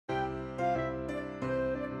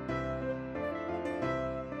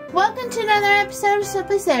Welcome to another episode of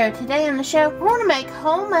Simply Sara. Today on the show, we're going to make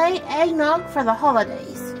homemade eggnog for the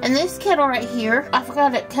holidays. And this kettle right here, I've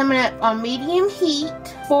got it coming up on medium heat.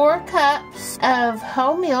 4 cups of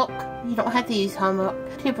whole milk. You don't have to use whole milk.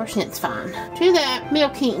 2% is fine. To that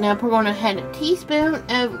milk heating up, we're going to add a teaspoon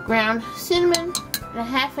of ground cinnamon and a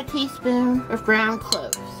half a teaspoon of ground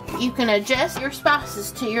cloves. You can adjust your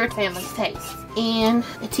spices to your family's taste. And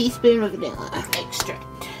a teaspoon of vanilla extract.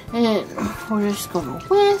 And we're just going to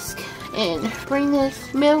whisk and bring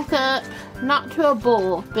this milk up, not to a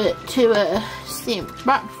boil, but to a simmer,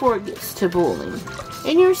 right before it gets to boiling.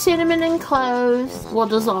 And your cinnamon and cloves will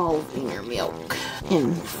dissolve in your milk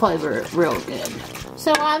and flavor it real good.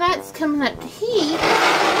 So while that's coming up to heat,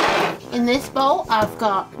 in this bowl I've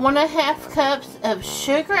got 1.5 cups of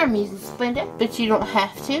sugar. I'm using Splenda, but you don't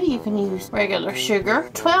have to. You can use regular sugar.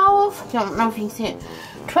 12, don't know if you can see it,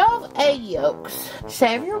 12 egg yolks.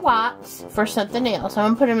 Save your whites for something else. I'm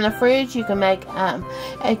going to put them in the fridge. You can make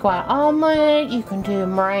egg white omelet. You can do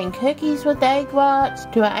meringue cookies with egg whites.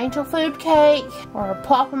 Do an angel food cake. Or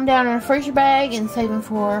plop them down in a freezer bag and save them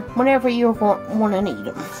for whenever you want to need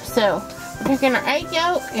them. So, we're taking our egg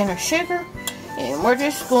yolk and our sugar. And we're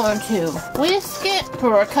just going to whisk it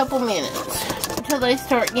for a couple minutes until they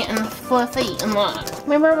start getting fluffy and light.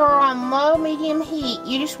 Remember, we're on low medium heat.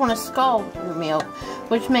 You just want to scald your milk,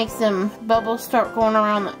 which makes them bubbles start going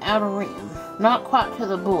around the outer rim. Not quite to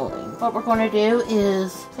the boiling. What we're going to do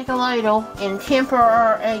is take a ladle and temper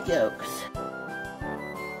our egg yolks,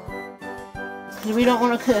 because we don't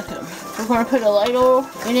want to cook them. We're going to put a ladle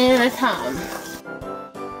in at a time.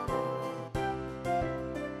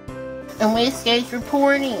 And whisk as you're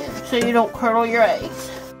pouring in, so you don't curdle your eggs.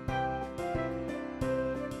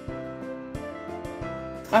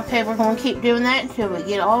 Okay, we're going to keep doing that until we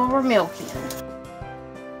get all of our milk in.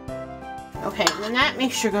 Okay, then that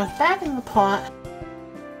mixture goes back in the pot.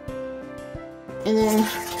 And then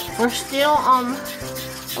we're still on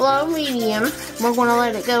low medium. We're going to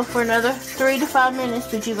let it go for another 3 to 5 minutes,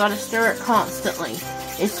 but you got to stir it constantly.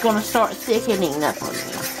 It's going to start thickening up on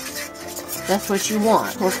you. That's what you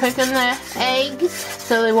want. We're cooking the eggs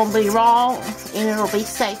so they won't be raw and it'll be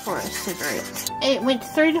safe for us to drink. It went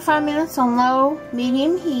 3 to 5 minutes on low,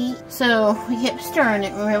 medium heat, so we kept stirring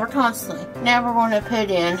it, remember, constantly. Now we're going to put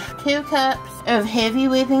in 2 cups of heavy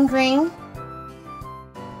whipping cream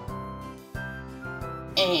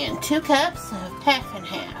and 2 cups of half and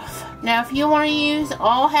half. Now if you want to use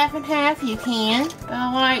all half and half, you can, but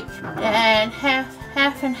I like to add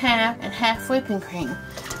half and half whipping cream.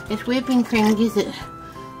 This whipping cream gives it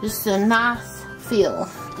just a nice feel.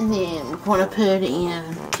 And then we're going to put in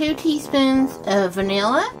 2 teaspoons of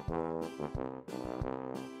vanilla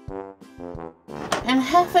and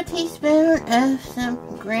half a teaspoon of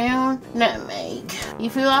some ground nutmeg.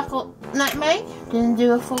 If you like nutmeg, then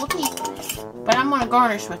do a full teaspoon. But I'm going to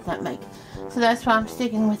garnish with nutmeg, so that's why I'm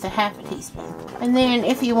sticking with a half a teaspoon. And then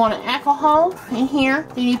if you want alcohol in here,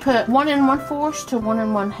 then you put 1 1/4 to 1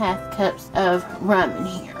 1/2 cups of rum in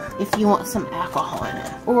here, if you want some alcohol in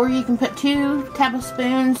it. Or you can put 2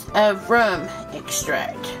 tablespoons of rum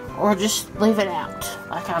extract, or just leave it out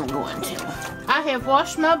like I'm going to. I have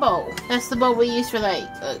washed my bowl. That's the bowl we use for the egg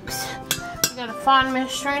yolks. We got a fine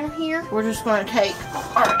mesh strainer here. We're just going to take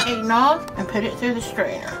our eggnog and put it through the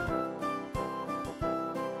strainer.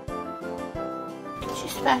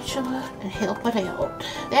 Spatula and help it out.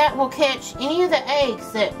 That will catch any of the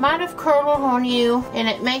eggs that might have curdled on you, and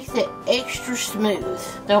it makes it extra smooth.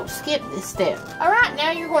 Don't skip this step. Alright,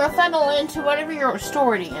 now you're going to funnel into whatever you're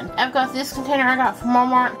stored in. I've got this container I got from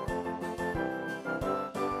Walmart.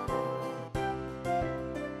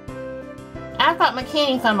 I've got my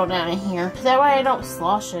candy funnel down in here, so that way I don't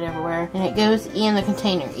slosh it everywhere and it goes in the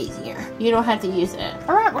container easier. You don't have to use it.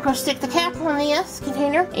 Alright, we're going to stick the cap on this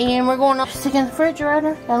container and we're going to stick it in the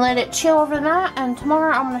refrigerator and let it chill overnight, and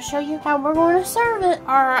tomorrow I'm going to show you how we're going to serve it.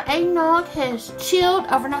 Our eggnog has chilled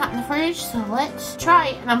overnight in the fridge, so let's try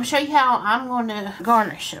it, and I'm going to show you how I'm going to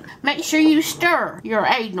garnish them. Make sure you stir your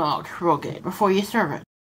eggnog real good before you serve it.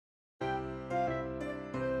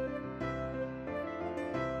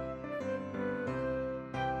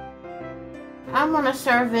 I'm going to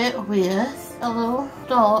serve it with a little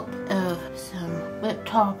dollop of some whipped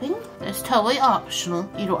topping. It's totally optional.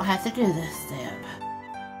 You don't have to do this step.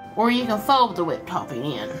 Or you can fold the whipped topping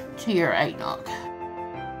in to your eggnog.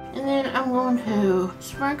 And then I'm going to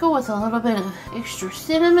sprinkle with a little bit of extra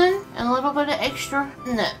cinnamon and a little bit of extra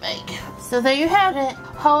nutmeg. So there you have it.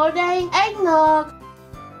 Holiday eggnog.